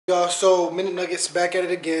Y'all, so Minute Nuggets back at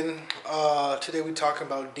it again. Today we talking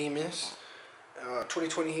about demons.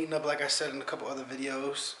 2020 heating up, like I said in a couple other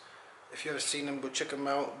videos. If you haven't seen them, go check them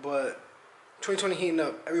out. But 2020 heating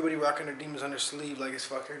up, everybody rocking their demons on their sleeve like it's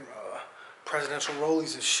fucking presidential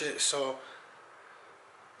rollies and shit. So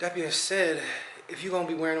that being said, if you're gonna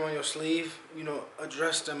be wearing them on your sleeve,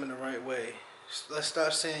 address them in the right way. Let's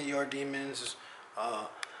stop saying your demons, uh,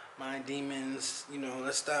 my demons.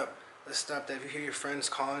 Let's stop that. If you hear your friends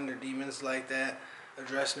calling their demons like that,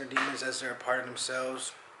 addressing their demons as they're a part of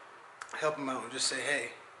themselves, help them out and just say, hey,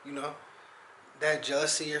 you know, that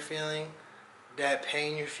jealousy you're feeling, that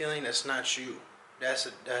pain you're feeling, that's not you. That's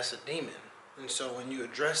a demon. And so when you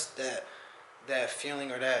address that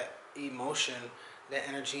feeling or that emotion, that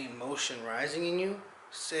energy and motion rising in you,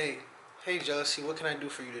 say, hey jealousy, what can I do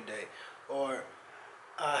for you today? Or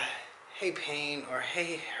uh, hey pain, or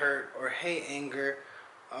hey hurt, or hey anger,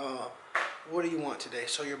 uh, what do you want today?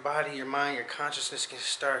 So your body, your mind, your consciousness can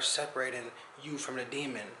start separating you from the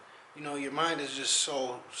demon. Your mind is just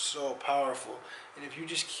so powerful. And if you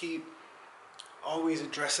just keep always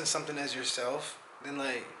addressing something as yourself, then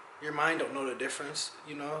like your mind don't know the difference,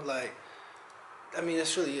 I mean,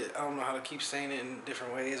 that's really it. I don't know how to keep saying it in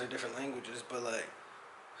different ways or different languages, but like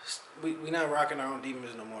we not rocking our own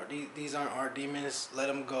demons no more. These aren't our demons. Let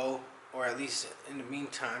them go, or at least in the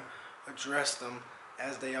meantime, address them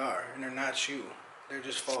as they are, and they're not you. They're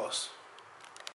just false.